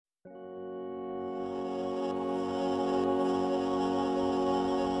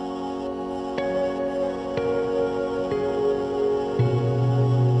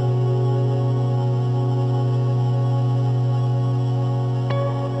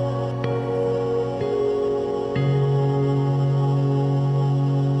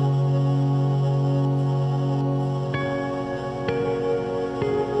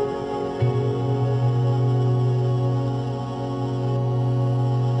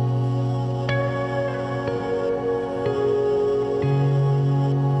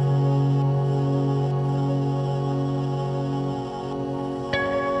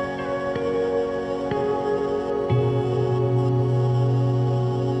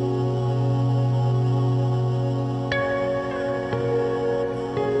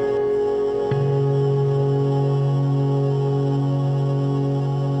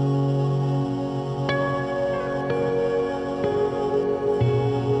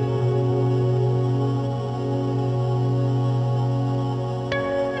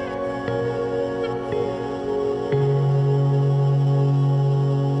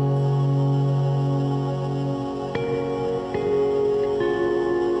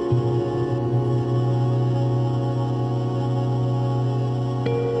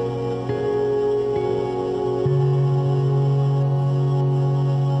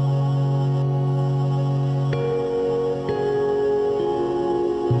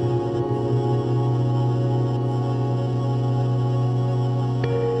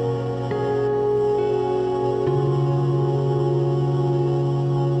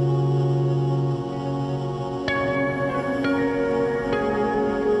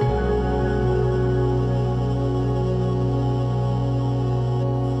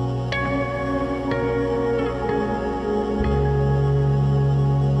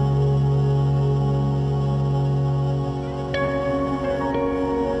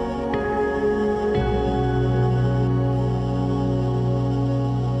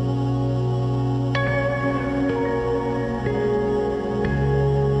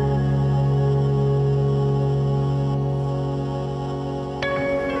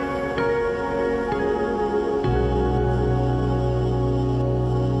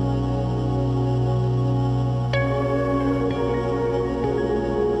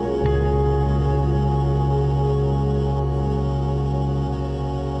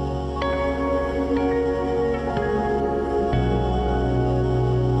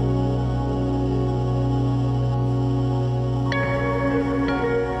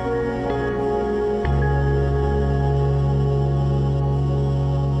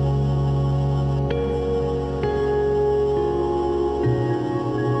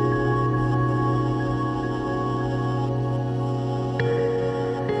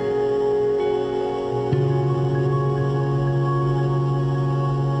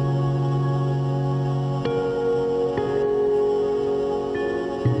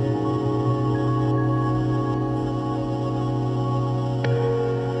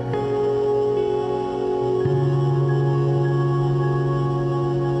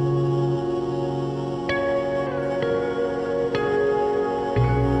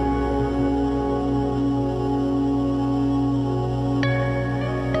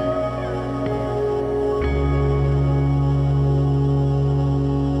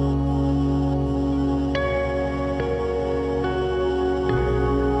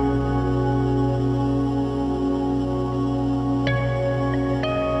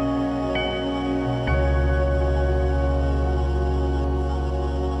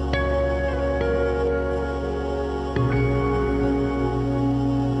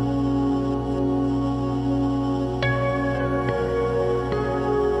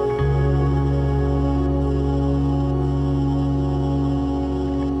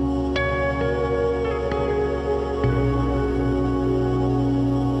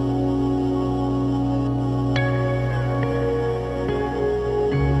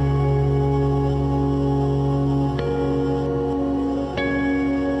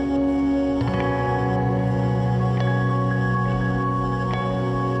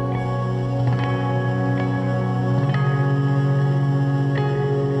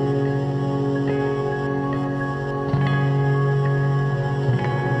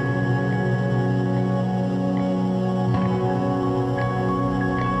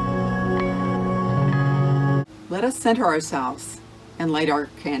Let us center ourselves and light our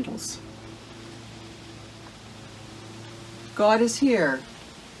candles. God is here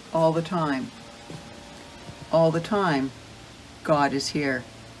all the time. All the time, God is here.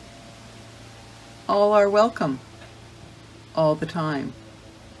 All are welcome. All the time.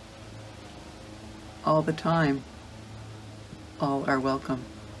 All the time, all are welcome.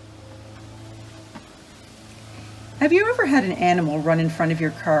 Have you ever had an animal run in front of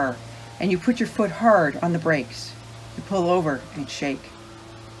your car and you put your foot hard on the brakes? You pull over and shake.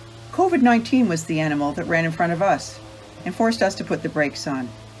 COVID-19 was the animal that ran in front of us and forced us to put the brakes on.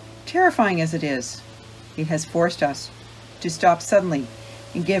 Terrifying as it is, it has forced us to stop suddenly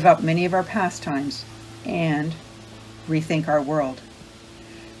and give up many of our pastimes and rethink our world.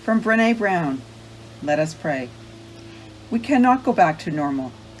 From Brené Brown, let us pray. We cannot go back to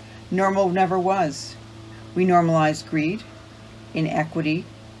normal. Normal never was. We normalized greed, inequity,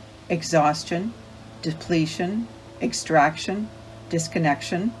 exhaustion, depletion, extraction,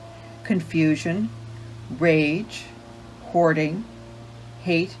 disconnection, confusion, rage, hoarding,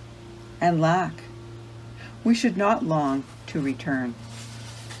 hate, and lack. We should not long to return.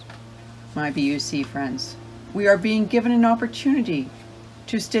 My BUC friends, we are being given an opportunity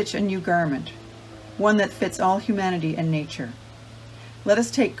to stitch a new garment, one that fits all humanity and nature. Let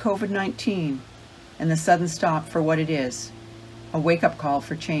us take COVID-19 and the sudden stop for what it is, a wake-up call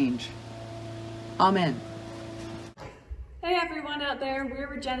for change. Amen. Hey everyone out there,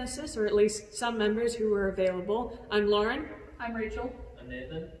 we're Genesis, or at least some members who were available. I'm Lauren. I'm Rachel. I'm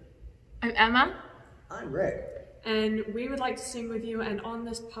Nathan. I'm Emma. I'm Rick. And we would like to sing with you and on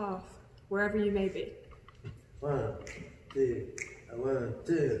this path, wherever you may be. 1, 2, 1,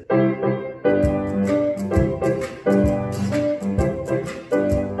 2.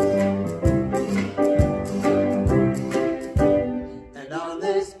 And on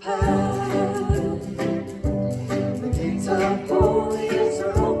this path, the gates of holiness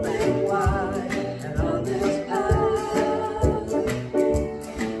are open wide. And on this path,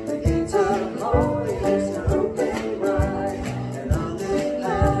 the gates of holiness are open wide. And on this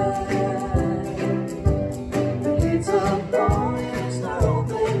path, the gates of holiness are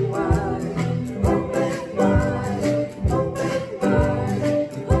open wide. Open wide, open wide,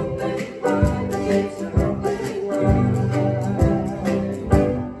 open wide. The gates are open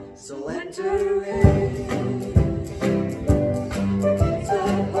wide. So enter in. The gates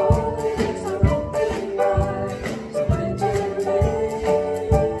of holiness are open wide. So enter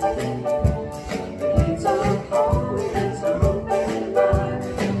in. The gates of holiness are open wide.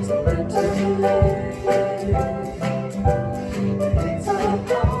 So enter in. The gates of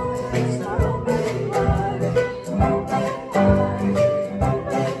holiness are open wide. Open wide,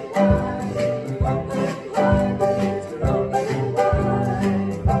 open wide, open wide. The gates are open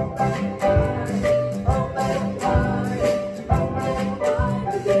wide. Open wide, open wide, open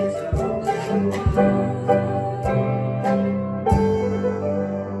wide. The gates are open wide.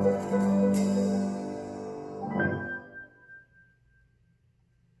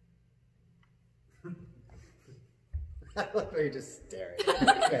 I love how you're just staring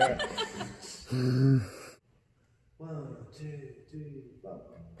at me. 1, 2, 3, 4.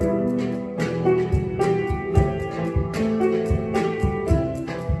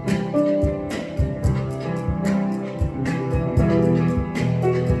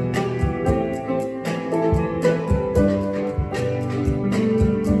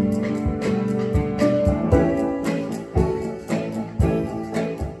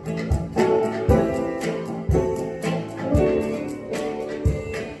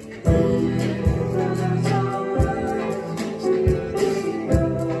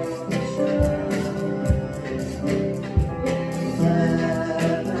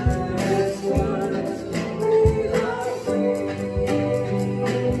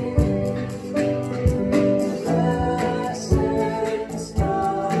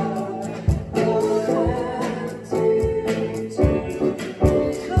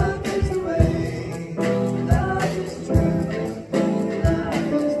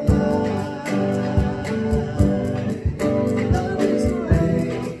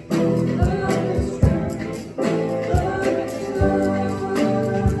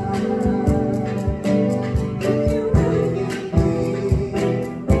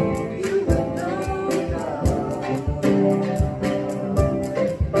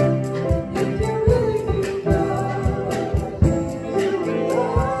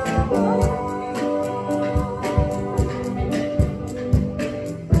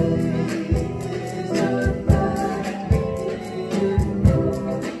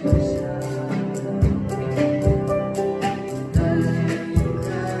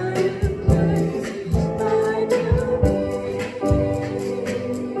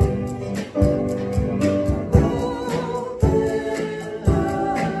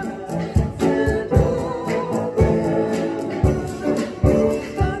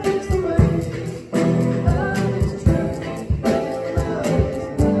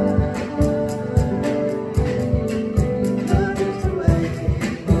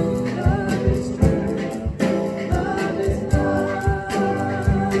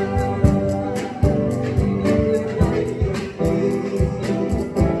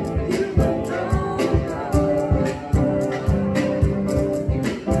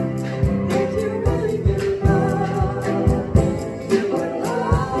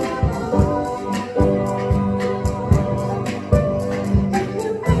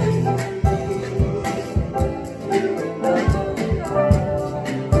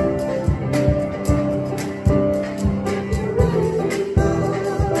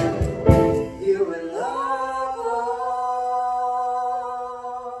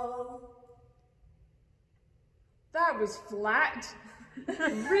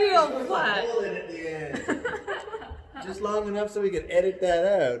 Real Put a flat. hole in at the end. Just long enough so we can edit that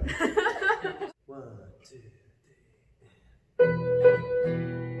out. 1, 2,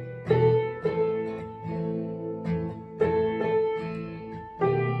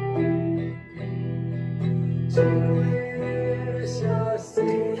 3.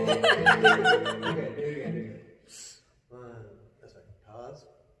 Okay, do it again. 1, that's right. Pause.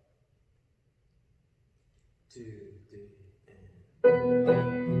 2, 3,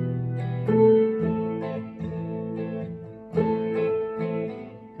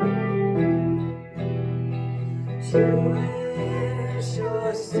 wish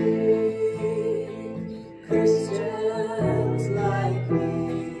or see Christians like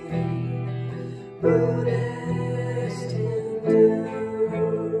me, Buddhist,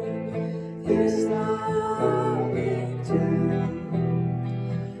 Hindu, Islamic too.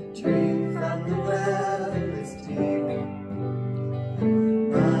 Drink from the well, it's deep.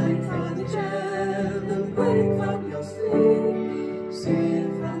 Mind from the gem and wake from your sleep. See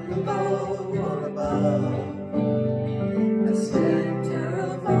it from below or above. The center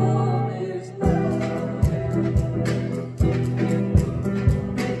of all is love.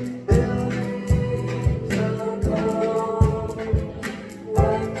 Buildings of gold,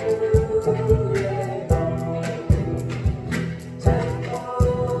 what do they hold?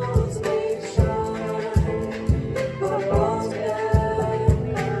 Temples may shine, but walls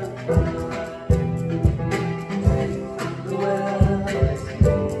never find. Drink from the well, it's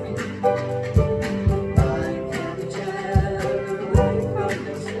deep. Mind from the gem, away from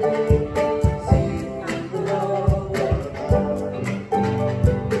the sleep. See from below or above.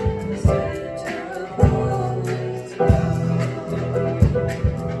 The center of all is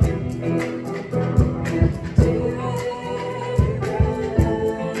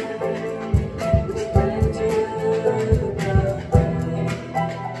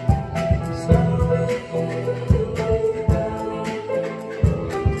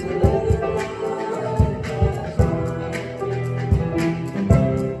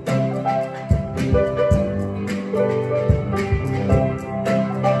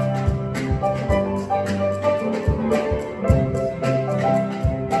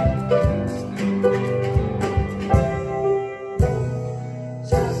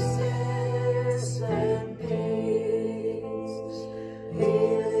justice and peace,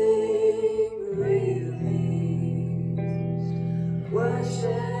 healing release,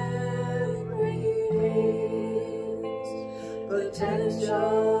 worship reveals,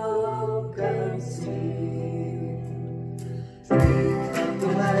 potential conceived. Drink from the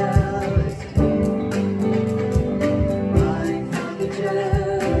well, it's deep. Mind from the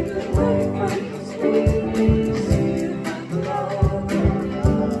gem, away from the sleep. See it from below or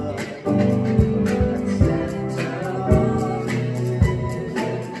above. At the center of all is,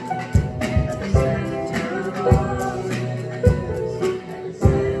 at the center of all is, at the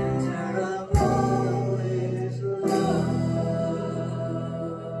center of all is love.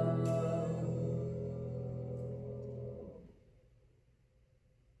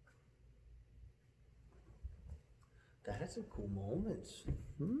 That had some cool moments.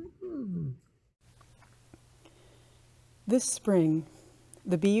 This spring,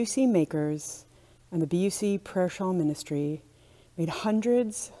 the BUC makers and the BUC Prayer Shawl Ministry made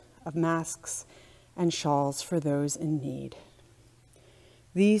hundreds of masks and shawls for those in need.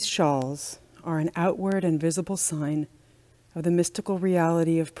 These shawls are an outward and visible sign of the mystical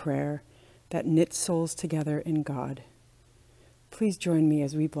reality of prayer that knits souls together in God. Please join me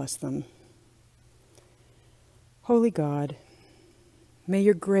as we bless them. Holy God, may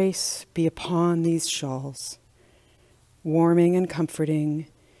your grace be upon these shawls, warming and comforting,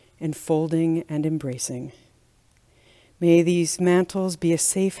 enfolding and embracing. May these mantles be a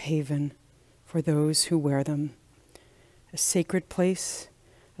safe haven for those who wear them, a sacred place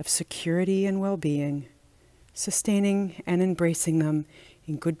of security and well-being, sustaining and embracing them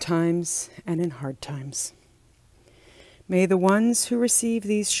in good times and in hard times. May the ones who receive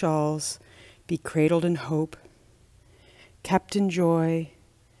these shawls be cradled in hope, kept in joy,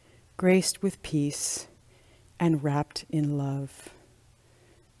 graced with peace, and wrapped in love.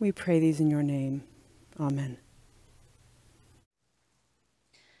 We pray these in your name. Amen.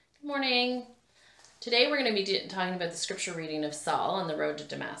 Good morning. Today we're going to be talking about the scripture reading of Saul on the road to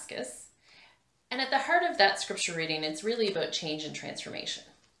Damascus. And at the heart of that scripture reading, it's really about change and transformation.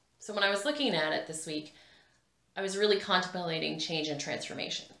 So when I was looking at it this week, I was really contemplating change and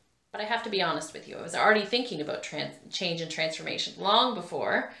transformation. But I have to be honest with you, I was already thinking about change and transformation long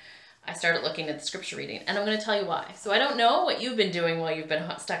before I started looking at the scripture reading. And I'm going to tell you why. So I don't know what you've been doing while you've been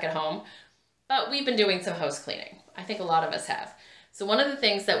stuck at home, but we've been doing some house cleaning. I think a lot of us have. So one of the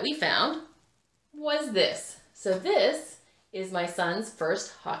things that we found was this. So this is my son's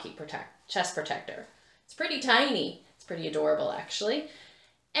first chest protector. It's pretty tiny. It's pretty adorable, actually.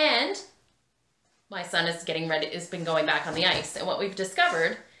 And my son is getting ready, has been going back on the ice. And what we've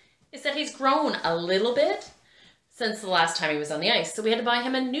discovered is that he's grown a little bit since the last time he was on the ice. So we had to buy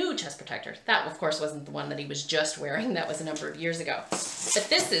him a new chest protector. That, of course, wasn't the one that he was just wearing. That was a number of years ago. But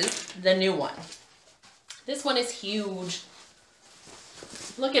this is the new one. This one is huge.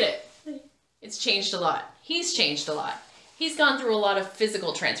 Look at it. It's changed a lot. He's changed a lot. He's gone through a lot of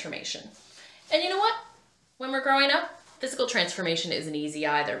physical transformation. And you know what? When we're growing up, physical transformation isn't easy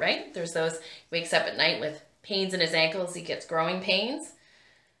either, right? There's those, he wakes up at night with pains in his ankles, he gets growing pains.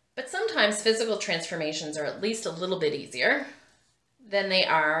 But sometimes physical transformations are at least a little bit easier than they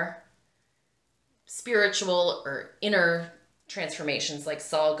are spiritual or inner transformations like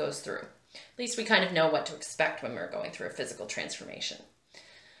Saul goes through. At least we kind of know what to expect when we're going through a physical transformation.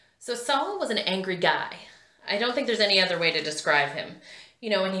 So Saul was an angry guy. I don't think there's any other way to describe him. You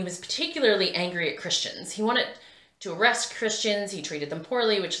know, and he was particularly angry at Christians. He wanted to arrest Christians. He treated them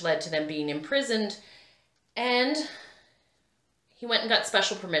poorly, which led to them being imprisoned. And he went and got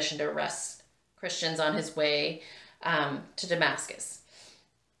special permission to arrest Christians on his way to Damascus.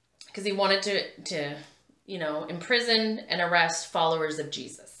 Because he wanted to, you know, imprison and arrest followers of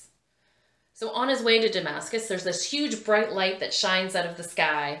Jesus. So on his way to Damascus, there's this huge bright light that shines out of the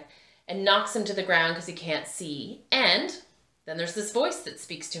sky and knocks him to the ground because he can't see. And then there's this voice that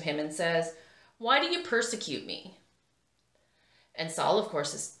speaks to him and says, "Why do you persecute me?" And Saul, of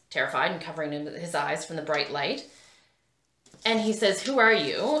course, is terrified and covering his eyes from the bright light. And he says, "Who are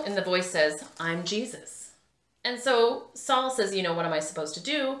you?" And the voice says, "I'm Jesus." And so Saul says, "You know, what am I supposed to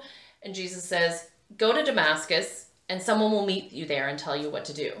do?" And Jesus says, "Go to Damascus and someone will meet you there and tell you what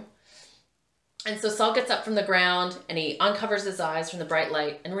to do." And so Saul gets up from the ground and he uncovers his eyes from the bright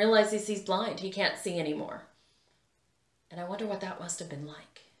light and realizes he's blind. He can't see anymore. And I wonder what that must have been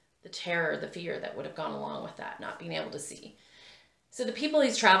like. The terror, the fear that would have gone along with that, not being able to see. So the people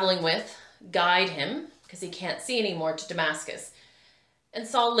he's traveling with guide him, because he can't see anymore, to Damascus. And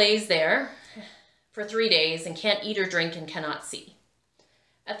Saul lays there for 3 days and can't eat or drink and cannot see.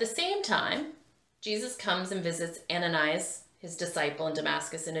 At the same time, Jesus comes and visits Ananias, his disciple in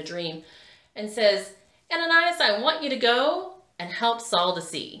Damascus, in a dream and says, "Ananias, I want you to go and help Saul to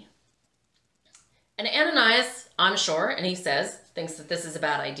see." And Ananias, I'm sure, and he says, thinks that this is a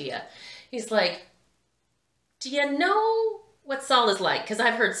bad idea. He's like, "Do you know what Saul is like? Because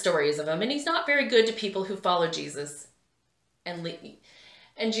I've heard stories of him, and he's not very good to people who follow Jesus."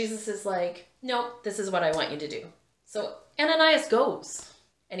 And Jesus is like, "No, this is what I want you to do." So Ananias goes,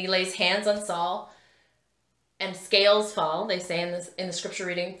 and he lays hands on Saul, and scales fall, they say in the scripture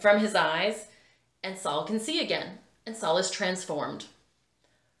reading, from his eyes, and Saul can see again, and Saul is transformed.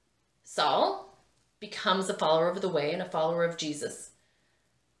 Saul becomes a follower of the way and a follower of Jesus,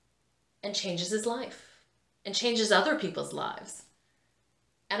 and changes his life, and changes other people's lives.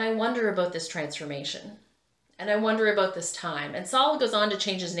 And I wonder about this transformation, and I wonder about this time. And Saul goes on to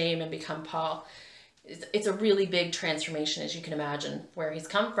change his name and become Paul. It's a really big transformation, as you can imagine, where he's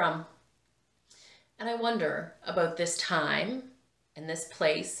come from. And I wonder about this time and this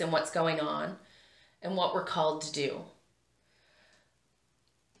place and what's going on and what we're called to do.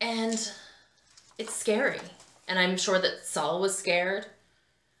 And it's scary. And I'm sure that Saul was scared.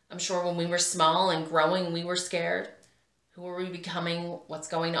 I'm sure when we were small and growing, we were scared. Who are we becoming? What's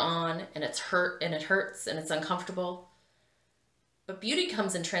going on? And it's hurt and it hurts and it's uncomfortable. But beauty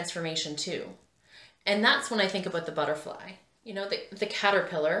comes in transformation too. And that's when I think about the butterfly. You know, the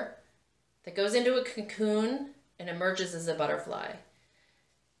caterpillar that goes into a cocoon and emerges as a butterfly.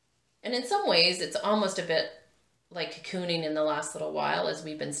 And in some ways, it's almost a bit like cocooning in the last little while as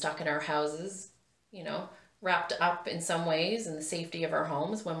we've been stuck in our houses, you know, wrapped up in some ways in the safety of our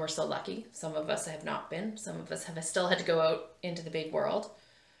homes when we're so lucky. Some of us have not been. Some of us have still had to go out into the big world.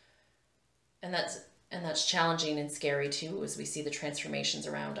 And that's challenging and scary too, as we see the transformations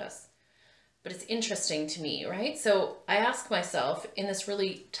around us. But it's interesting to me, right? So I ask myself in this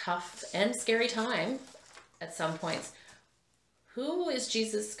really tough and scary time at some points, who is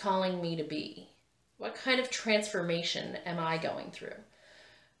Jesus calling me to be? What kind of transformation am I going through?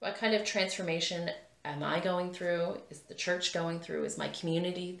 What kind of transformation am I going through? Is the church going through? Is my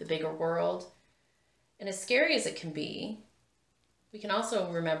community, the bigger world? And as scary as it can be, we can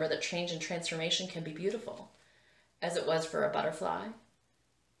also remember that change and transformation can be beautiful, as it was for a butterfly,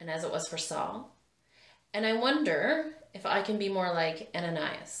 and as it was for Saul. And I wonder if I can be more like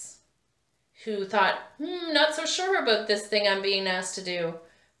Ananias, who thought, not so sure about this thing I'm being asked to do,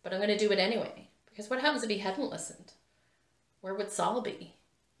 but I'm going to do it anyway. Because what happens if he hadn't listened? Where would Saul be?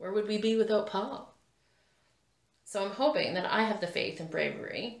 Where would we be without Paul? So I'm hoping that I have the faith and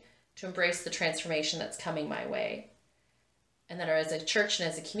bravery to embrace the transformation that's coming my way, and that as a church and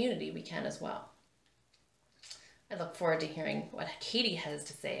as a community, we can as well. I look forward to hearing what Katie has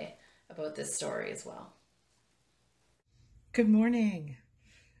to say about this story as well. Good morning.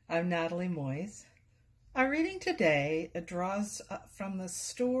 I'm Natalie Moyes. Our reading today draws from the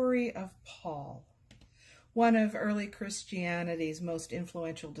story of Paul, one of early Christianity's most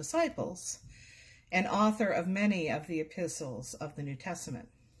influential disciples, and author of many of the epistles of the New Testament.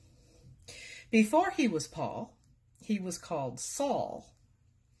 Before he was Paul, he was called Saul,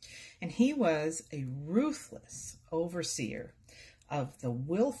 and he was a ruthless overseer of the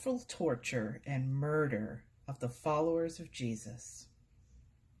willful torture and murder of the followers of Jesus.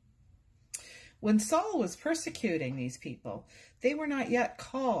 When Saul was persecuting these people, they were not yet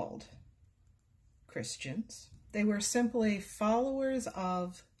called Christians. They were simply followers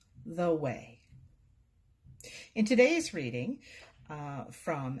of the way. In today's reading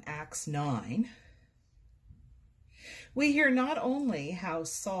from Acts 9, we hear not only how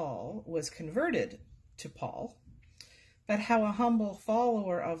Saul was converted to Paul, but how a humble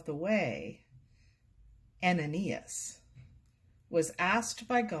follower of the way, Ananias, was asked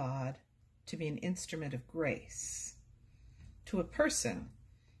by God to be an instrument of grace to a person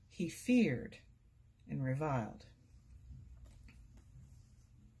he feared and reviled.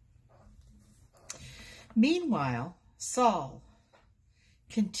 Meanwhile, Saul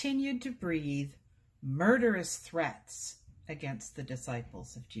continued to breathe murderous threats against the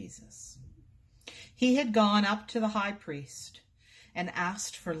disciples of Jesus. He had gone up to the high priest and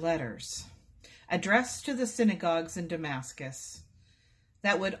asked for letters addressed to the synagogues in Damascus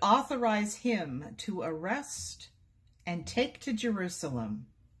that would authorize him to arrest and take to Jerusalem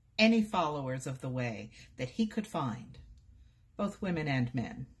any followers of the way that he could find, both women and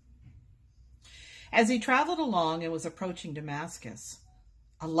men. As he traveled along and was approaching Damascus,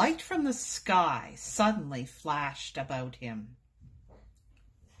 a light from the sky suddenly flashed about him.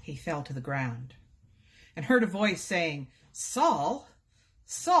 He fell to the ground and heard a voice saying, "Saul,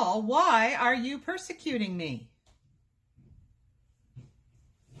 Saul, why are you persecuting me?"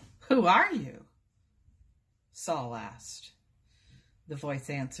 "Who are you?" Saul asked. The voice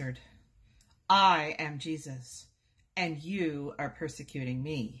answered, "I am Jesus, and you are persecuting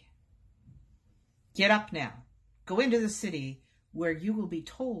me. Get up now, go into the city where you will be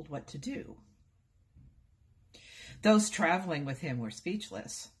told what to do." Those traveling with him were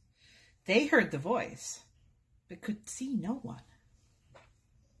speechless. They heard the voice, but could see no one.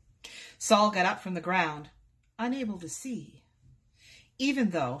 Saul got up from the ground, unable to see,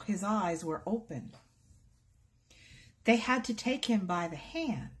 even though his eyes were open. They had to take him by the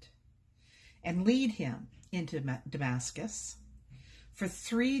hand and lead him into Damascus. For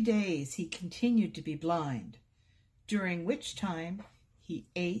 3 days he continued to be blind, during which time he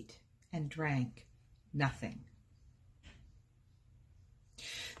ate and drank nothing.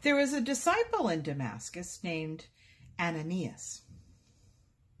 There was a disciple in Damascus named Ananias.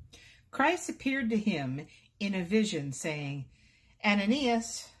 Christ appeared to him in a vision saying,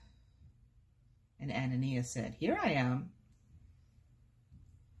 "Ananias." And Ananias said, "Here I am."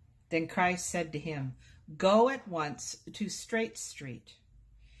 Then Christ said to him, "Go at once to Straight Street,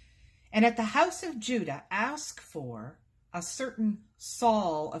 and at the house of Judah ask for a certain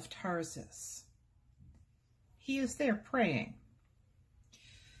Saul of Tarsus. He is there praying."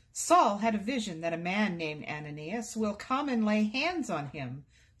 Saul had a vision that a man named Ananias will come and lay hands on him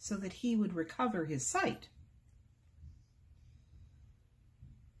so that he would recover his sight.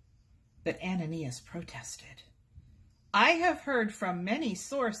 But Ananias protested, "I have heard from many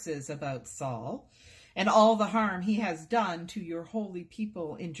sources about Saul and all the harm he has done to your holy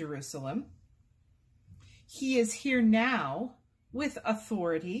people in Jerusalem. He is here now with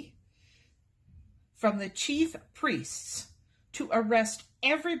authority from the chief priests to arrest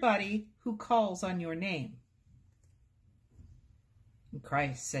everybody who calls on your name." And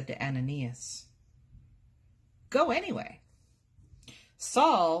Christ said to Ananias, "Go anyway.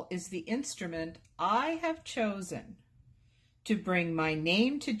 Saul is the instrument I have chosen to bring my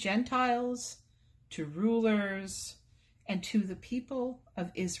name to Gentiles, to rulers, and to the people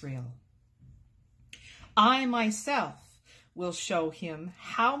of Israel. I myself will show him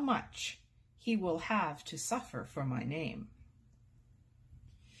how much he will have to suffer for my name."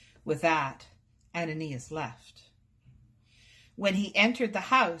 With that, Ananias left. When he entered the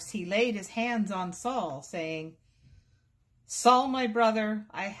house, he laid his hands on Saul, saying, "Saul, my brother,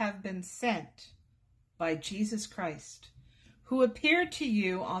 I have been sent by Jesus Christ, who appeared to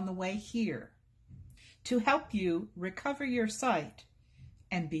you on the way here, to help you recover your sight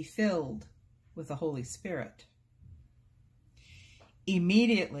and be filled with the Holy Spirit.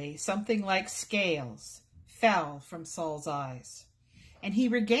 Immediately, something like scales fell from Saul's eyes, and he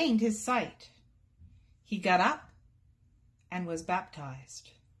regained his sight. He got up and was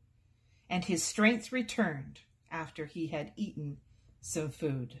baptized, and his strength returned after he had eaten some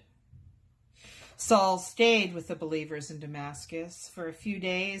food. Saul stayed with the believers in Damascus for a few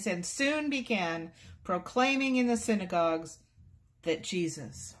days and soon began proclaiming in the synagogues that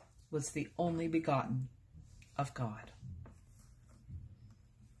Jesus was the only begotten of God.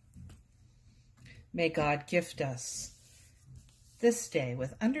 May God gift us this day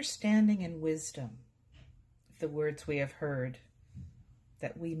with understanding and wisdom of the words we have heard,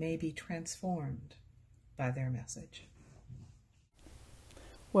 that we may be transformed by their message.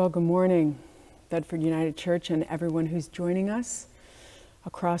 Well, good morning, Bedford United Church and everyone who's joining us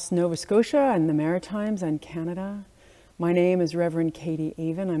across Nova Scotia and the Maritimes and Canada. My name is Reverend Katie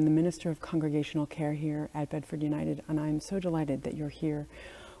Aven. I'm the Minister of Congregational Care here at Bedford United, and I'm so delighted that you're here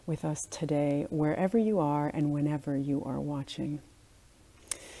with us today, wherever you are and whenever you are watching.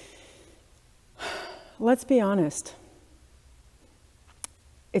 Let's be honest.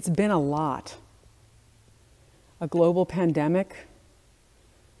 It's been a lot. A global pandemic,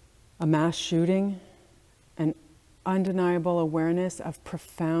 a mass shooting, an undeniable awareness of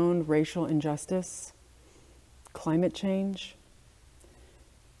profound racial injustice, climate change.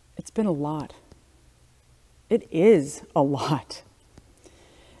 It's been a lot. It is a lot.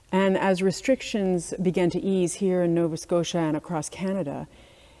 And as restrictions began to ease here in Nova Scotia and across Canada,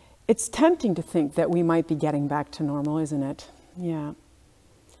 it's tempting to think that we might be getting back to normal, isn't it? Yeah.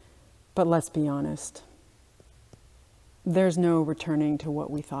 But let's be honest. There's no returning to what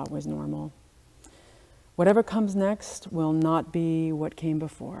we thought was normal. Whatever comes next will not be what came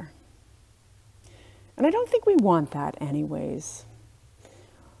before. And I don't think we want that anyways.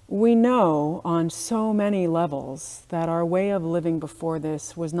 We know on so many levels that our way of living before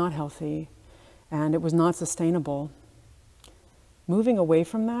this was not healthy and it was not sustainable. Moving away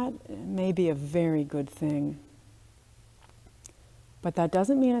from that may be a very good thing. But that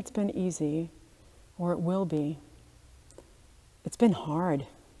doesn't mean it's been easy, or it will be. It's been hard.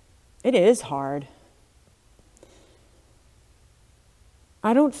 It is hard.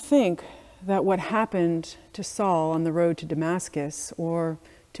 I don't think that what happened to Saul on the road to Damascus or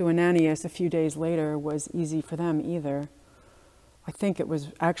to Ananias a few days later was easy for them either. I think it was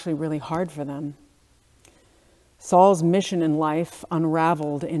actually really hard for them. Saul's mission in life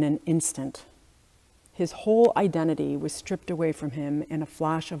unraveled in an instant. His whole identity was stripped away from him in a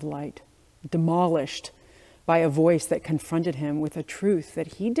flash of light, demolished by a voice that confronted him with a truth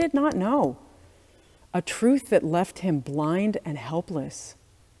that he did not know, a truth that left him blind and helpless.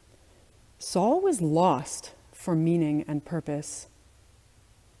 Saul was lost for meaning and purpose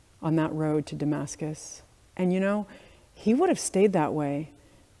on that road to Damascus. And you know, he would have stayed that way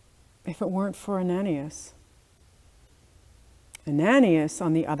if it weren't for Ananias. Ananias,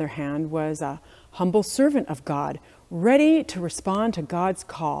 on the other hand, was a humble servant of God, ready to respond to God's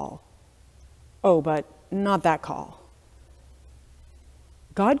call. Oh, but not that call.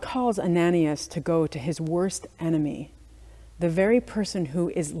 God calls Ananias to go to his worst enemy, the very person who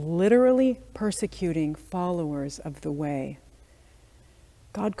is literally persecuting followers of the way.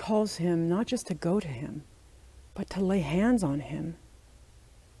 God calls him not just to go to him, but to lay hands on him.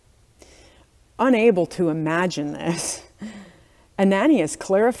 Unable to imagine this, Ananias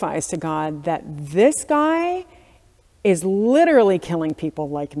clarifies to God that this guy is literally killing people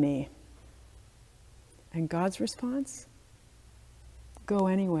like me. And God's response? Go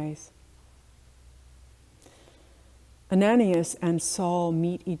anyways. Ananias and Saul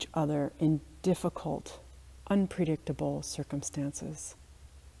meet each other in difficult, unpredictable circumstances.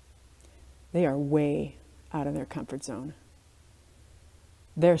 They are way out of their comfort zone.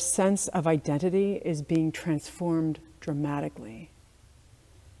 Their sense of identity is being transformed dramatically.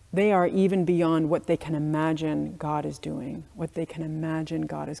 They are even beyond what they can imagine God is doing, what they can imagine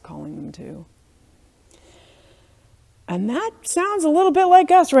God is calling them to. And that sounds a little bit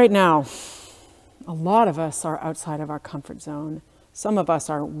like us right now. A lot of us are outside of our comfort zone. Some of us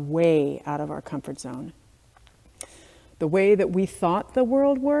are way out of our comfort zone. The way that we thought the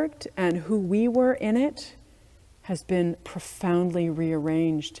world worked and who we were in it has been profoundly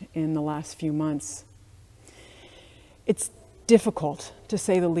rearranged in the last few months. It's difficult, to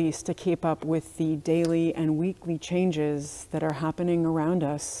say the least, to keep up with the daily and weekly changes that are happening around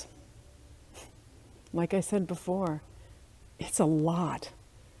us. Like I said before, it's a lot,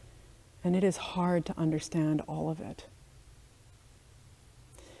 and it is hard to understand all of it.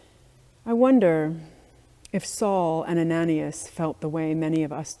 I wonder, If Saul and Ananias felt the way many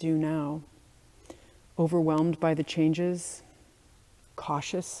of us do now, overwhelmed by the changes,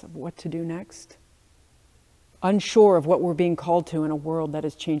 cautious of what to do next, unsure of what we're being called to in a world that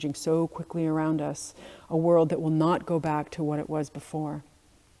is changing so quickly around us, a world that will not go back to what it was before.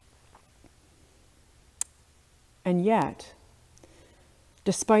 And yet,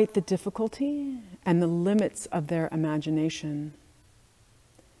 despite the difficulty and the limits of their imagination,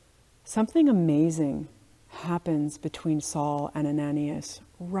 something amazing happens between Saul and Ananias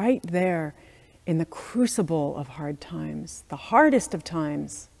right there in the crucible of hard times, the hardest of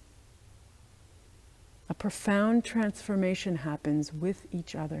times. A profound transformation happens with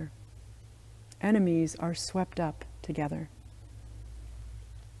each other. Enemies are swept up together.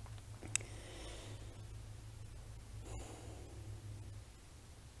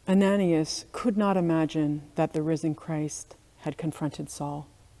 Ananias could not imagine that the risen Christ had confronted Saul.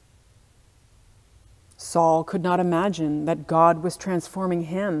 Saul could not imagine that God was transforming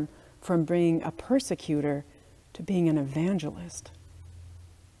him from being a persecutor to being an evangelist.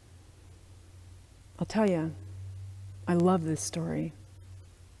 I'll tell you, I love this story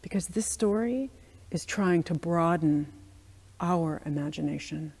because this story is trying to broaden our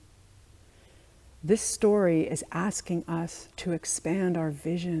imagination. This story is asking us to expand our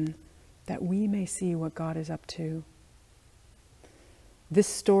vision that we may see what God is up to. This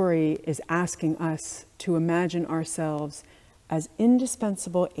story is asking us to imagine ourselves as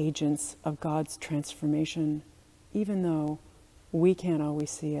indispensable agents of God's transformation, even though we can't always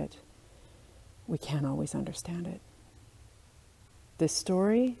see it, we can't always understand it. This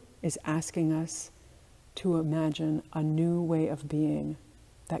story is asking us to imagine a new way of being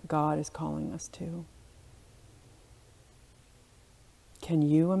that God is calling us to. Can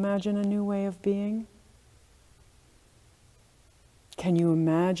you imagine a new way of being? Can you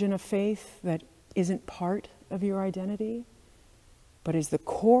imagine a faith that isn't part of your identity, but is the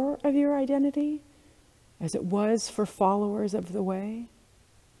core of your identity, as it was for followers of the way?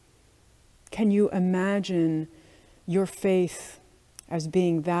 Can you imagine your faith as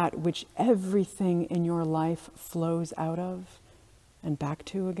being that which everything in your life flows out of and back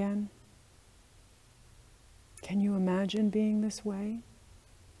to again? Can you imagine being this way?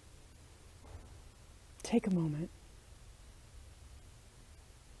 Take a moment.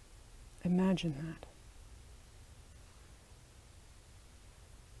 Imagine that.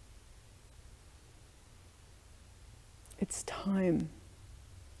 It's time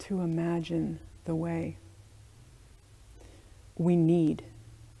to imagine the way. We need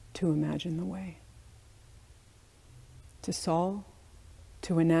to imagine the way. To Saul,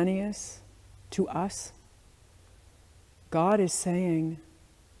 to Ananias, to us, God is saying,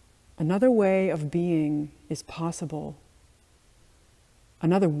 another way of being is possible.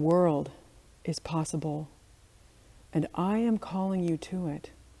 Another world is possible, and I am calling you to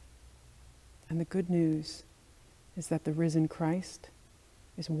it. And the good news is that the risen Christ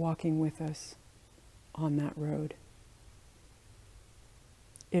is walking with us on that road.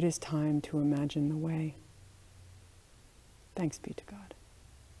 It is time to imagine the way. Thanks be to God.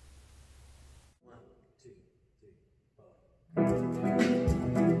 1, 2, 3, 4.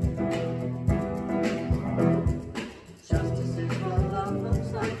 Justice is what love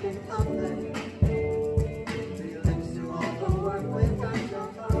looks like in public. Feelings do all the work without your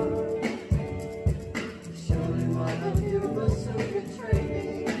heart. Surely one of you will soon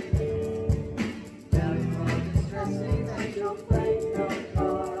betray me. Now you are distressing that you'll play your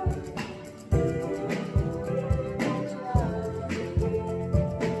part. Won't love.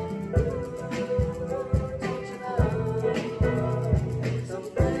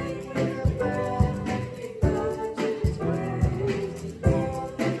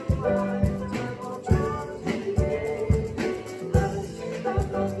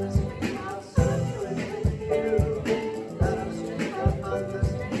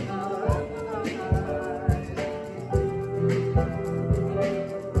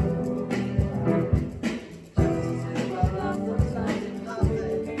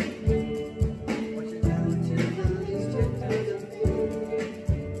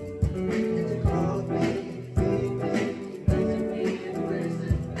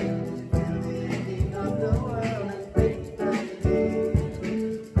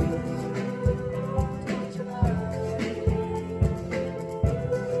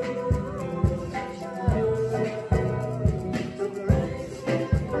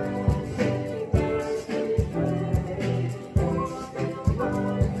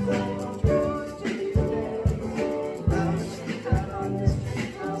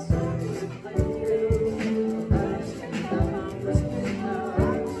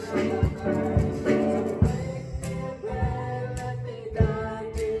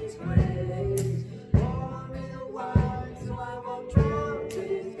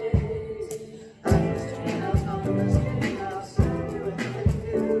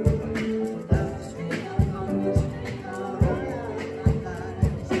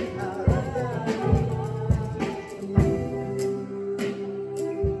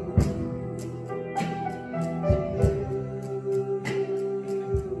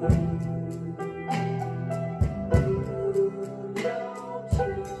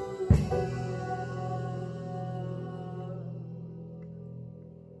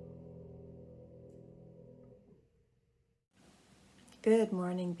 Good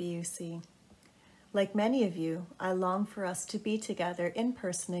morning, BUC. Like many of you, I long for us to be together in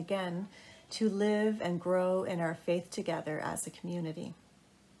person again, to live and grow in our faith together as a community.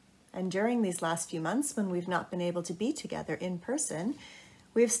 And during these last few months, when we've not been able to be together in person,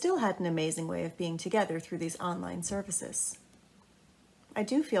 we've still had an amazing way of being together through these online services. I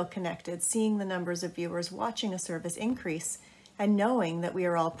do feel connected seeing the numbers of viewers watching a service increase and knowing that we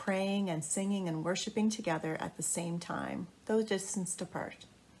are all praying and singing and worshiping together at the same time, though distanced apart.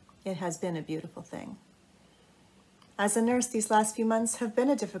 It has been a beautiful thing. As a nurse, these last few months have been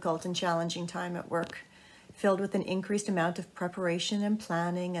a difficult and challenging time at work, filled with an increased amount of preparation and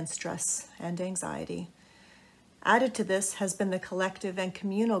planning and stress and anxiety. Added to this has been the collective and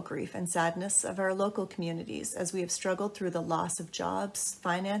communal grief and sadness of our local communities as we have struggled through the loss of jobs,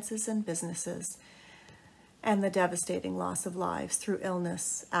 finances, and businesses, and the devastating loss of lives through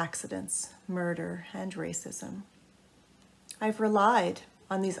illness, accidents, murder, and racism. I've relied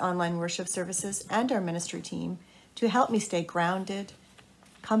on these online worship services and our ministry team to help me stay grounded,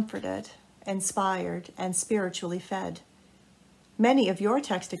 comforted, inspired, and spiritually fed. Many of your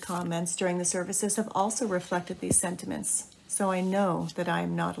texted comments during the services have also reflected these sentiments, so I know that I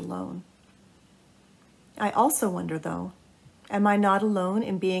am not alone. I also wonder, though, am I not alone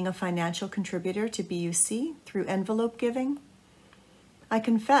in being a financial contributor to BUC through envelope giving? I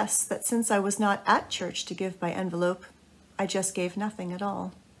confess that since I was not at church to give by envelope, I just gave nothing at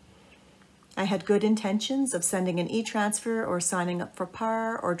all. I had good intentions of sending an e-transfer or signing up for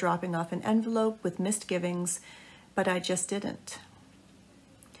PAR or dropping off an envelope with missed givings, but I just didn't.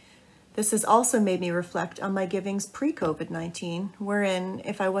 This has also made me reflect on my givings pre-COVID-19, wherein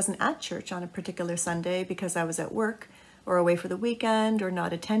if I wasn't at church on a particular Sunday because I was at work or away for the weekend or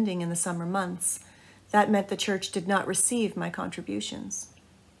not attending in the summer months, that meant the church did not receive my contributions.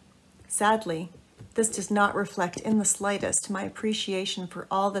 Sadly, this does not reflect in the slightest my appreciation for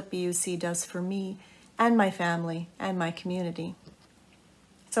all that BUC does for me and my family and my community.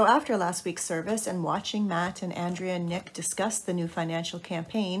 So after last week's service and watching Matt and Andrea and Nick discuss the new financial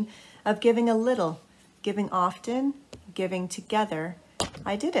campaign of giving a little, giving often, giving together,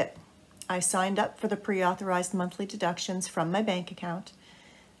 I did it. I signed up for the pre-authorized monthly deductions from my bank account.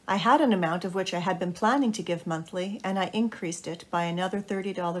 I had an amount of which I had been planning to give monthly, and I increased it by another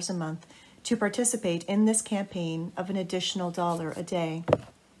 $30 a month to participate in this campaign of an additional $1 a day.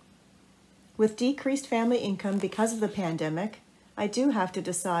 With decreased family income because of the pandemic, I do have to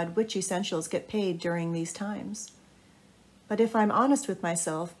decide which essentials get paid during these times. But if I'm honest with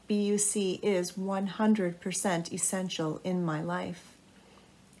myself, BUC is 100% essential in my life.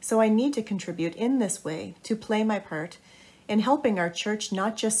 So I need to contribute in this way to play my part in helping our church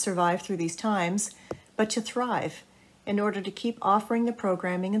not just survive through these times, but to thrive in order to keep offering the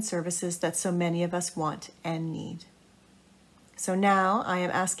programming and services that so many of us want and need. So now I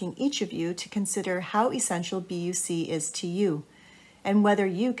am asking each of you to consider how essential BUC is to you and whether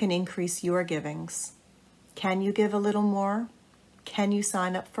you can increase your givings. Can you give a little more? Can you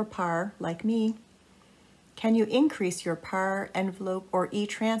sign up for PAR like me? Can you increase your PAR, envelope, or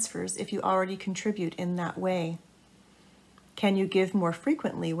e-transfers if you already contribute in that way? Can you give more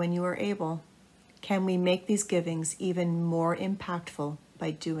frequently when you are able? Can we make these givings even more impactful by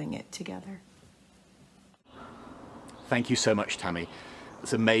doing it together? Thank you so much, Tammy.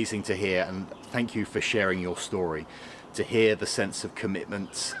 It's amazing to hear, and thank you for sharing your story. To hear the sense of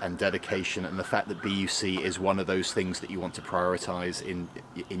commitment and dedication and the fact that BUC is one of those things that you want to prioritize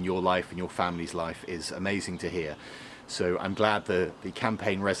in your life and your family's life is amazing to hear. So I'm glad the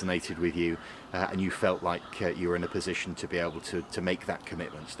campaign resonated with you and you felt like you were in a position to be able to make that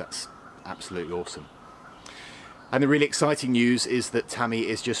commitment. That's absolutely awesome. And the really exciting news is that Tammy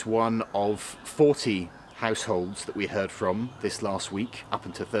is just one of 40 households that we heard from this last week up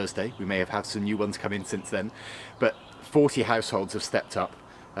until Thursday. We may have had some new ones come in since then, but 40 households have stepped up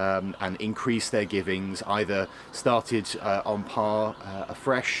and increased their givings, either started on PAR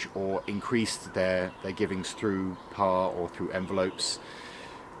afresh or increased their givings through PAR or through envelopes.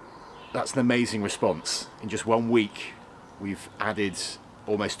 That's an amazing response. In just 1 week, we've added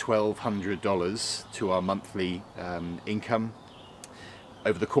almost $1,200 to our monthly income.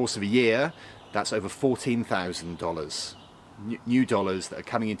 Over the course of a year, that's over $14,000. New dollars that are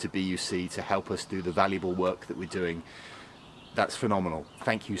coming into BUC to help us do the valuable work that we're doing. That's phenomenal.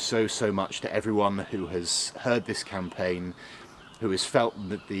 Thank you so much to everyone who has heard this campaign, who has felt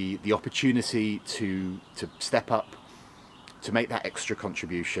that the opportunity to step up, to make that extra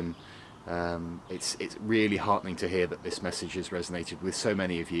contribution. It's really heartening to hear that this message has resonated with so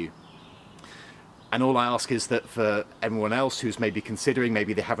many of you. And all I ask is that for everyone else who's maybe considering,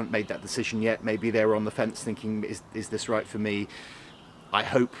 maybe they haven't made that decision yet, maybe they're on the fence thinking, is this right for me? I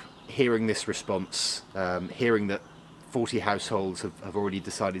hope hearing this response, hearing that 40 households have already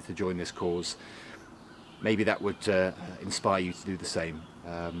decided to join this cause, maybe that would inspire you to do the same.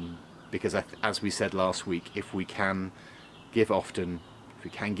 Because as we said last week, if we can give often, if we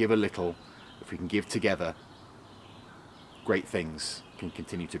can give a little, if we can give together, great things can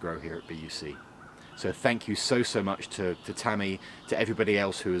continue to grow here at BUC. So thank you so much to Tammy, to everybody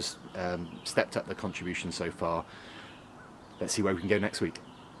else who has stepped up the contribution so far. Let's see where we can go next week.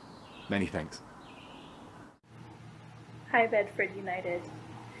 Many thanks. Hi Bedford United.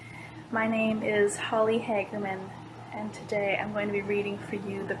 My name is Holly Hagerman, and today I'm going to be reading for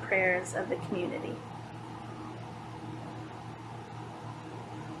you the prayers of the community.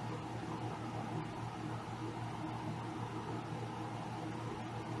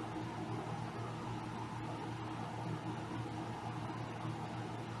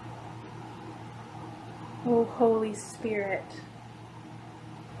 O Holy Spirit,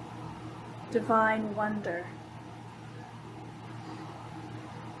 divine wonder,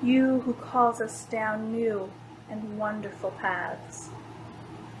 you who calls us down new and wonderful paths.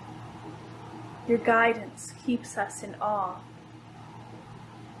 Your guidance keeps us in awe,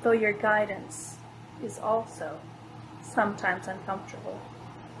 though your guidance is also sometimes uncomfortable.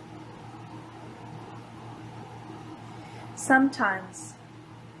 Sometimes,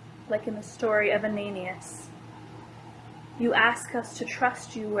 like in the story of Ananias, you ask us to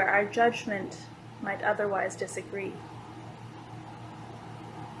trust you where our judgment might otherwise disagree.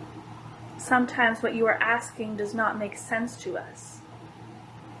 Sometimes what you are asking does not make sense to us.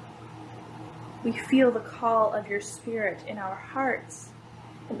 We feel the call of your Spirit in our hearts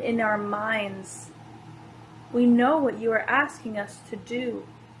and in our minds. We know what you are asking us to do,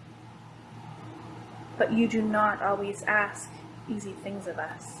 but you do not always ask easy things of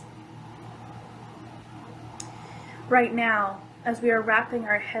us. Right now, as we are wrapping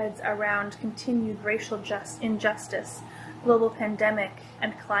our heads around continued racial injustice, global pandemic,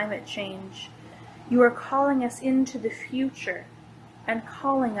 and climate change, you are calling us into the future and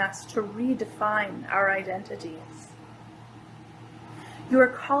calling us to redefine our identities. You are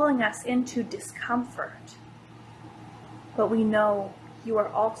calling us into discomfort, but we know you are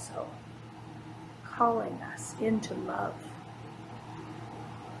also calling us into love.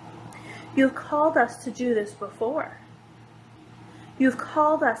 You have called us to do this before. You have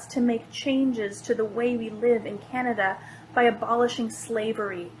called us to make changes to the way we live in Canada by abolishing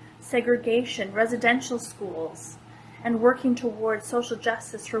slavery, segregation, residential schools, and working towards social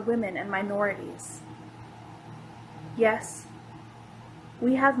justice for women and minorities. Yes,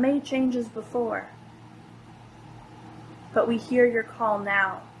 we have made changes before, but we hear your call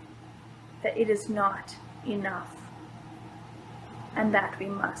now that it is not enough, and that we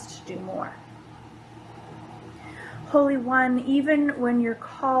must do more. Holy One, even when your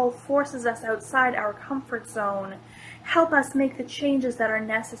call forces us outside our comfort zone, help us make the changes that are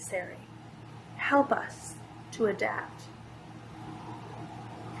necessary. Help us to adapt.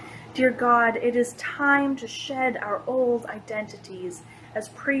 Dear God, it is time to shed our old identities as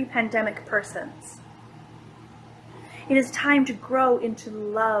pre-pandemic persons. It is time to grow into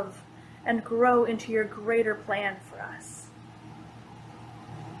love and grow into your greater plan for us.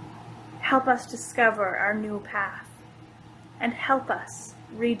 Help us discover our new path, and help us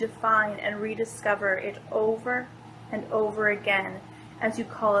redefine and rediscover it over and over again as you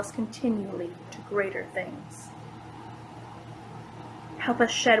call us continually to greater things. Help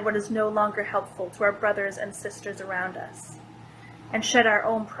us shed what is no longer helpful to our brothers and sisters around us, and shed our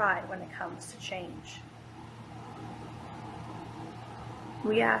own pride when it comes to change.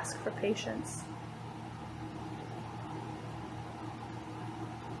 We ask for patience.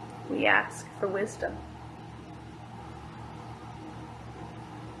 We ask for wisdom.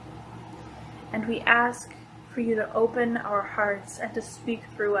 And we ask for you to open our hearts and to speak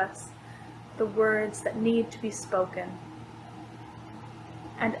through us the words that need to be spoken,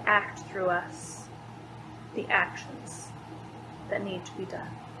 and act through us the actions that need to be done.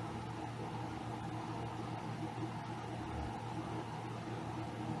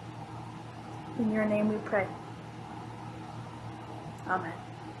 In your name we pray. Amen.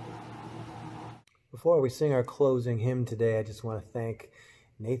 Before we sing our closing hymn today, I just want to thank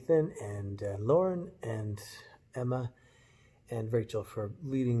Nathan and Lauren and Emma and Rachel for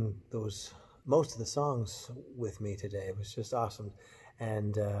leading most of the songs with me today. It was just awesome.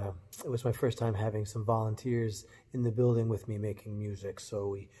 And it was my first time having some volunteers in the building with me making music. So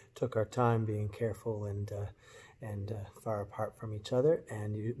we took our time being careful and far apart from each other,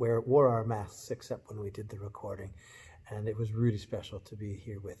 and wore our masks except when we did the recording. And it was really special to be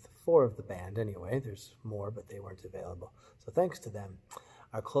here with 4 of the band anyway. There's more, but they weren't available. So thanks to them.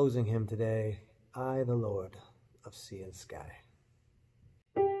 Our closing hymn today, I, the Lord of Sea and Sky.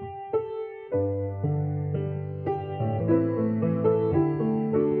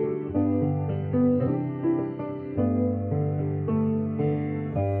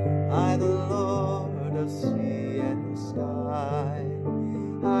 I, the Lord of sea and sky,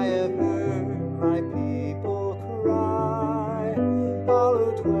 I have heard my people cry, all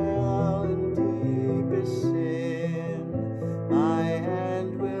who dwell in deepest sin, my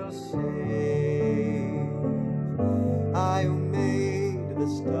hand will save. I who made the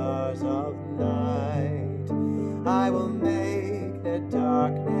stars of night, I will make their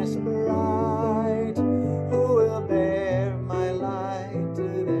darkness bright. Who will bear my light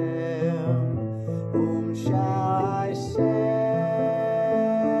to them? Whom shall I send?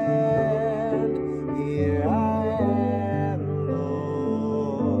 Here I am,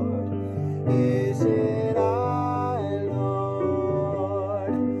 Lord. Is it I,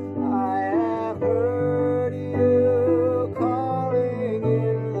 Lord? I have heard you calling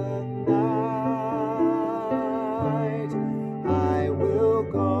in the night. I will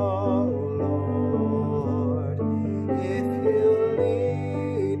go, Lord, if you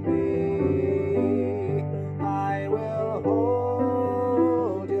lead me. I will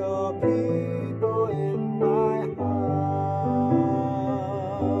hold your people in my heart.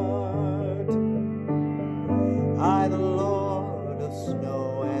 I, the Lord of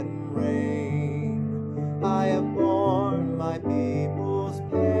snow and rain, I have borne my people's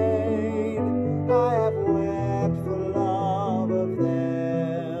pain. I have wept for love of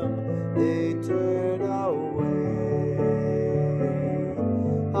them, they turn away.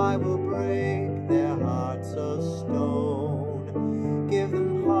 I will break their hearts of stone, give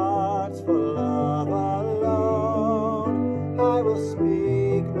them hearts for love alone. I will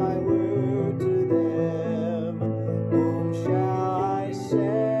speak my word to them. Whom shall I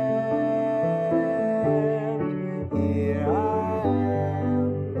send? Here I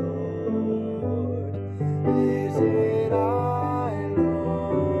am, Lord. Is it I,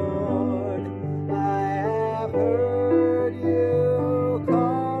 Lord? I have heard you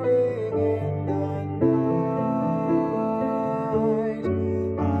calling in the night.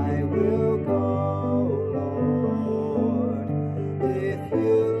 I will go, Lord, if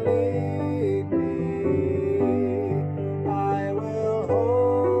you lead me. I will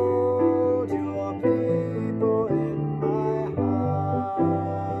hold your people in my heart.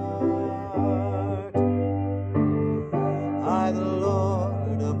 I, the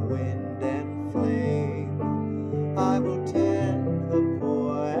Lord of wind and flame, I will tend the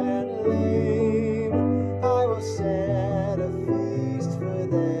poor and lame. I will set a feast for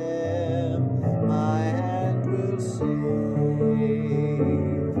them, my hand will save.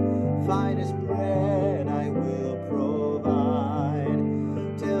 Finest bread I will provide,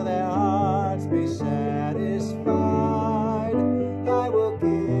 till their hearts be satisfied. I will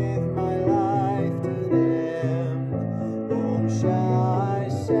give my life to them. Whom shall I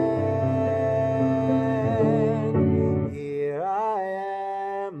send? Here I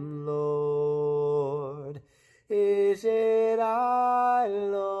am, Lord. Is it I,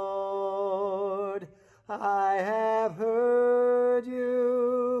 Lord? I have heard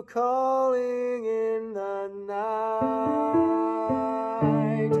you calling in the night.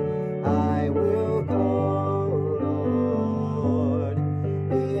 I will go, Lord,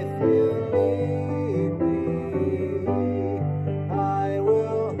 if you lead me. I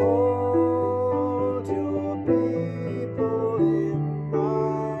will hold your people in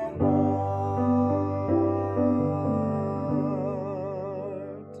my heart.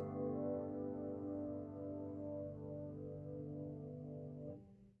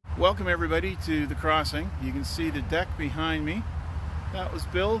 Welcome everybody to the crossing. You can see the deck behind me. That was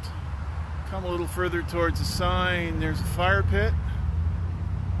built. Come a little further towards the sign. There's a fire pit.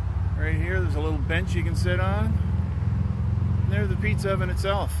 Right here, there's a little bench you can sit on. And there's the pizza oven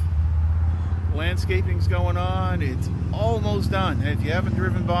itself. Landscaping's going on. It's almost done. If you haven't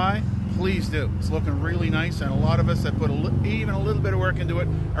driven by, please do. It's looking really nice, and a lot of us that put even a little bit of work into it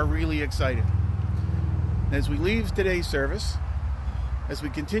are really excited. As we leave today's service, as we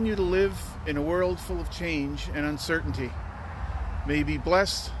continue to live in a world full of change and uncertainty, may you be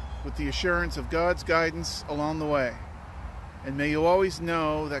blessed with the assurance of God's guidance along the way. And may you always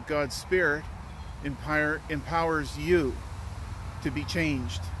know that God's Spirit empowers you to be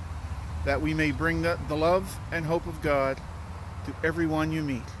changed, that we may bring the love and hope of God to everyone you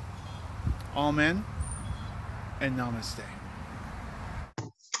meet. Amen and namaste.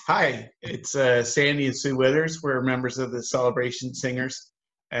 Hi, it's Sandy and Sue Withers. We're members of the Celebration Singers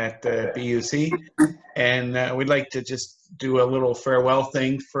at BUC, and we'd like to just do a little farewell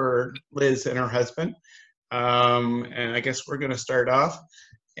thing for Liz and her husband. And I guess we're going to start off.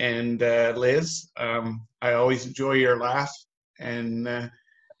 And Liz, I always enjoy your laugh and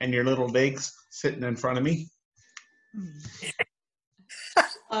your little digs sitting in front of me.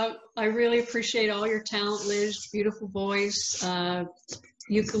 I really appreciate all your talent, Liz. Beautiful voice,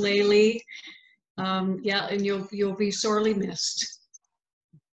 ukulele. Yeah, and you'll be sorely missed.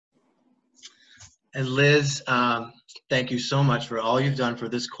 And Liz, thank you so much for all you've done for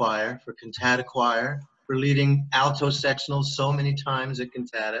this choir, for Cantata Choir, for leading alto sectionals so many times at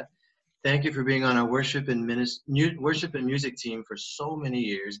Cantata. Thank you for being on our worship and music team for so many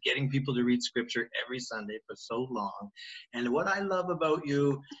years, getting people to read scripture every Sunday for so long. And what I love about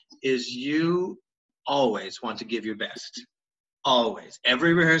you is you always want to give your best. Always.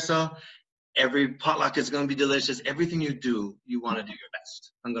 Every rehearsal, every potluck is going to be delicious. Everything you do, you want to do your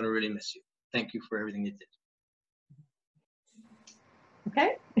best. I'm going to really miss you. Thank you for everything you did.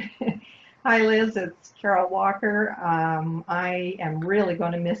 Okay. Hi, Liz. It's Carol Walker. I am really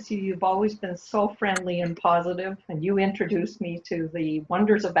going to miss you. You've always been so friendly and positive, and you introduced me to the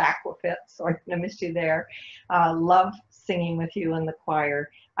wonders of Aquafit, so I'm going to miss you there. Love singing with you in the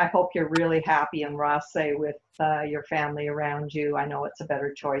choir. I hope you're really happy in Rosse with your family around you. I know it's a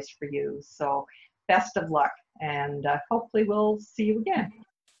better choice for you. So best of luck, and hopefully we'll see you again.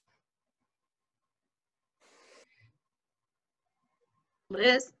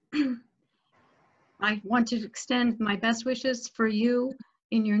 Liz, I want to extend my best wishes for you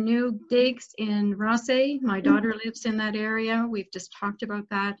in your new digs in Rosse. My daughter lives in that area. We've just talked about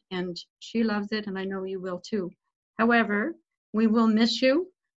that, and she loves it, and I know you will too. However, we will miss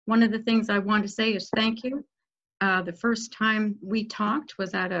you. One of the things I want to say is thank you. The first time we talked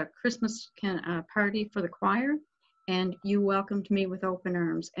was at a Christmas party for the choir, and you welcomed me with open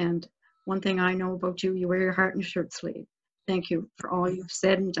arms. And one thing I know about you, you wear your heart in your shirt sleeve. Thank you for all you've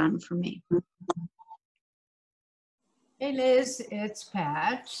said and done for me. Hey Liz, it's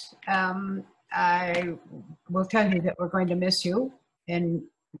Pat. I will tell you that we're going to miss you in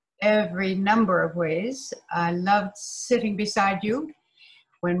every number of ways. I loved sitting beside you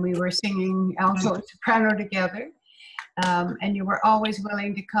when we were singing alto and soprano together. And you were always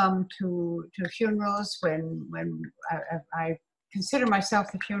willing to come to funerals when I consider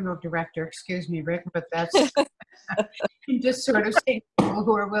myself the funeral director, excuse me, Rick, but that's just sort of seeing people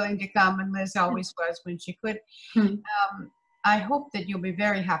who are willing to come, and Liz always was when she could. I hope that you'll be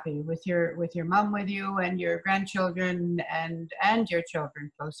very happy with your mom with you and your grandchildren and your children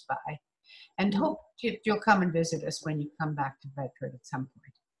close by, and hope you'll come and visit us when you come back to Bedford at some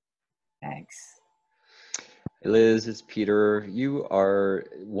point. Thanks. Liz, it's Peter. You are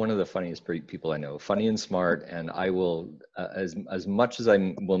one of the funniest people I know, funny and smart, and I will, as much as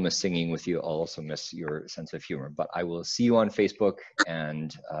I will miss singing with you, I'll also miss your sense of humor. But I will see you on Facebook,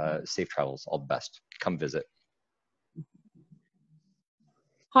 and safe travels. All the best. Come visit.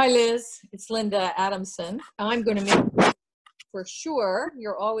 Hi, Liz. It's Linda Adamson. I'm going to make for sure.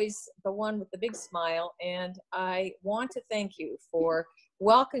 You're always the one with the big smile, and I want to thank you for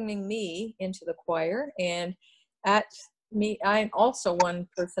welcoming me into the choir. And I'm also one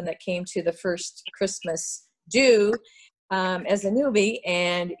person that came to the first Christmas do as a newbie,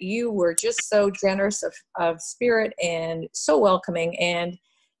 and you were just so generous of spirit and so welcoming, and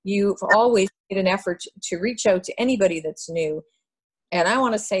you've always made an effort to reach out to anybody that's new. And I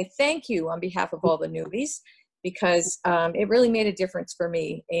want to say thank you on behalf of all the newbies, because it really made a difference for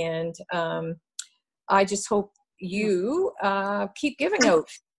me. And I just hope you keep giving out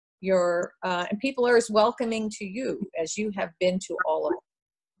your, and people are as welcoming to you as you have been to all of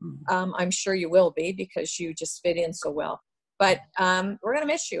them. I'm sure you will be, because you just fit in so well. But we're going to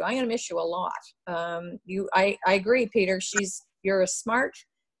miss you. I'm going to miss you a lot. I agree, Peter. You're a smart,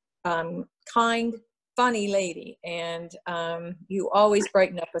 kind, funny lady, and you always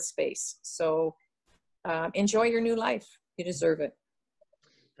brighten up a space. So enjoy your new life. You deserve it.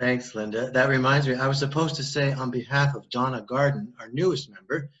 Thanks, Linda. That reminds me, I was supposed to say on behalf of Donna Garden, our newest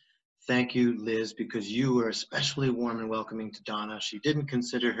member, thank you, Liz, because you were especially warm and welcoming to Donna. She didn't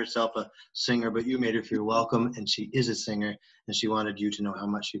consider herself a singer, but you made her feel welcome, and she is a singer, and she wanted you to know how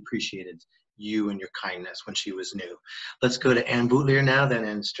much she appreciated you and your kindness when she was new. Let's go to Ann Bootlier now, then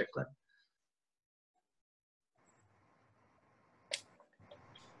Ann Strickland.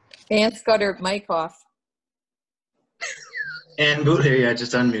 Anne's got her mic off. Ann Bootlier, yeah,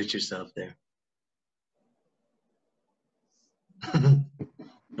 just unmute yourself there.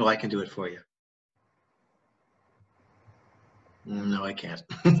 No, I can do it for you. No, I can't.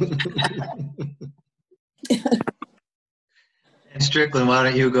 And Strickland, why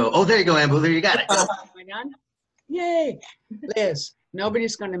don't you go? Oh, there you go, Amber. There you got it. Am I done? Yay. Liz,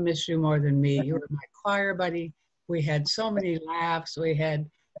 nobody's going to miss you more than me. You were my choir buddy. We had so many laughs. We had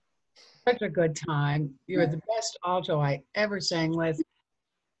such a good time. You're the best alto I ever sang with.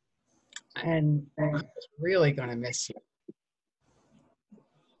 And I'm just really going to miss you.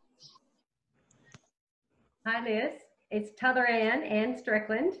 Hi, Liz. It's T'other Ann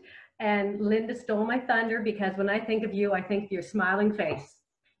Strickland. And Linda stole my thunder because when I think of you, I think of your smiling face.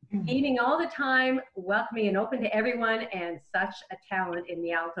 Beaming all the time, welcoming and open to everyone, and such a talent in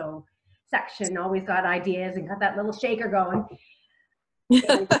the alto section. Always got ideas and got that little shaker going.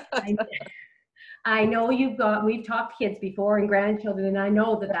 I know we've talked to kids before and grandchildren, and I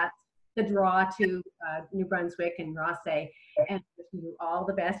know that that's the draw to New Brunswick and Rothsay. And wishing you all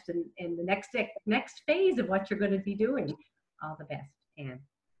the best in the next phase of what you're going to be doing. All the best, Anne.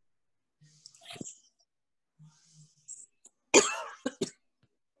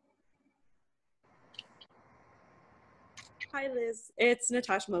 Hi, Liz. It's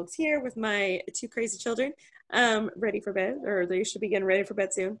Natasha Mokes here with my 2 crazy children, ready for bed, or they should be getting ready for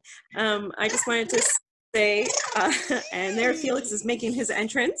bed soon. I just wanted to say, and there Felix is making his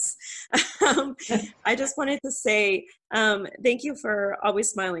entrance. I just wanted to say thank you for always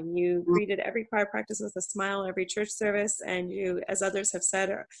smiling. You greeted every choir practice with a smile, every church service, and you, as others have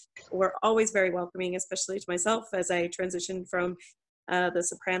said, were always very welcoming, especially to myself as I transitioned from the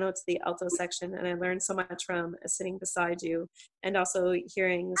soprano to the alto section, and I learned so much from sitting beside you and also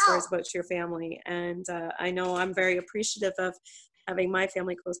hearing the stories about your family. And I know I'm very appreciative of having my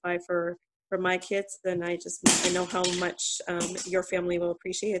family close by for my kids, and I know how much your family will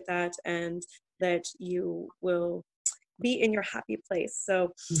appreciate that, and that you will be in your happy place.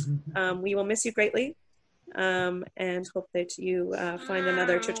 So we will miss you greatly, and hope that you find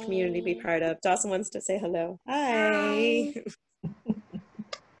another church community to be part of. Dawson wants to say hello. Hi.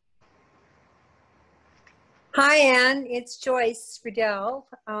 Hi, Anne. It's Joyce Riddell.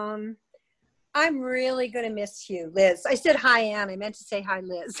 I'm really going to miss you, Liz. I said hi, Anne. I meant to say hi,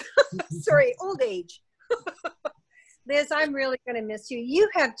 Liz. Sorry, old age. Liz, I'm really going to miss you. You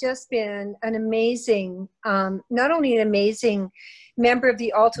have just been an amazing, not only an amazing member of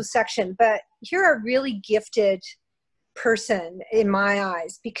the alto section, but you're a really gifted person in my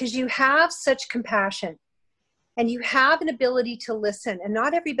eyes, because you have such compassion and you have an ability to listen, and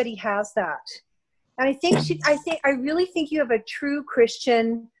not everybody has that. And I really think you have a true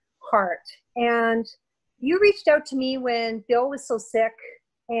Christian heart. And you reached out to me when Bill was so sick,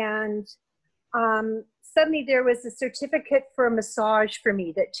 and suddenly there was a certificate for a massage for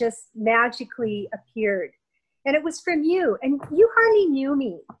me that just magically appeared. And it was from you, and you hardly knew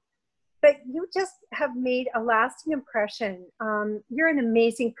me, but you just have made a lasting impression. You're an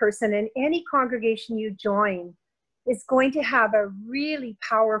amazing person, and any congregation you join is going to have a really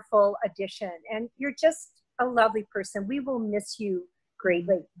powerful addition, and you're just a lovely person. We will miss you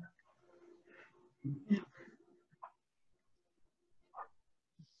greatly.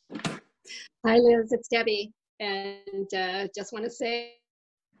 Hi, Liz. It's Debbie, and just want to say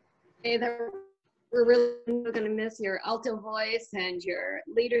that we're really going to miss your alto voice and your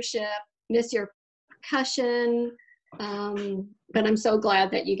leadership, miss your percussion, but I'm so glad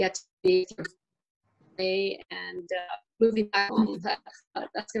that you get to be here and moving back home.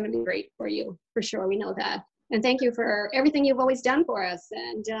 That's going to be great for you, for sure. We know that. And thank you for everything you've always done for us.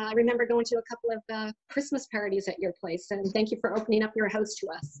 And I remember going to a couple of Christmas parties at your place. And thank you for opening up your house to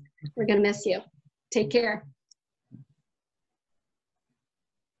us. We're going to miss you. Take care.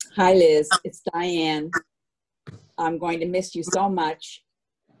 Hi, Liz. It's Diane. I'm going to miss you so much.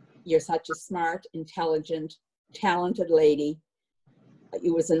 You're such a smart, intelligent, talented lady.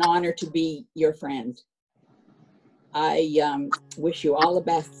 It was an honor to be your friend. I wish you all the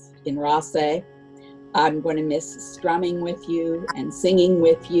best in Rothsay. I'm going to miss strumming with you and singing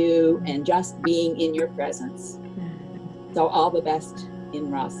with you and just being in your presence. So all the best in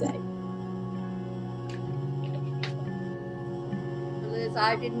Rothsay. Liz,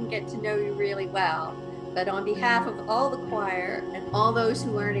 I didn't get to know you really well, but on behalf of all the choir and all those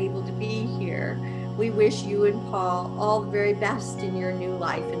who aren't able to be here, we wish you and Paul all the very best in your new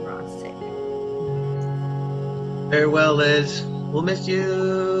life in Rothsay. Farewell, Liz. We'll miss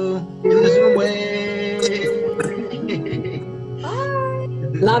you in the Zoom way. Bye.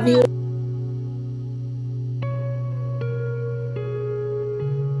 Love you.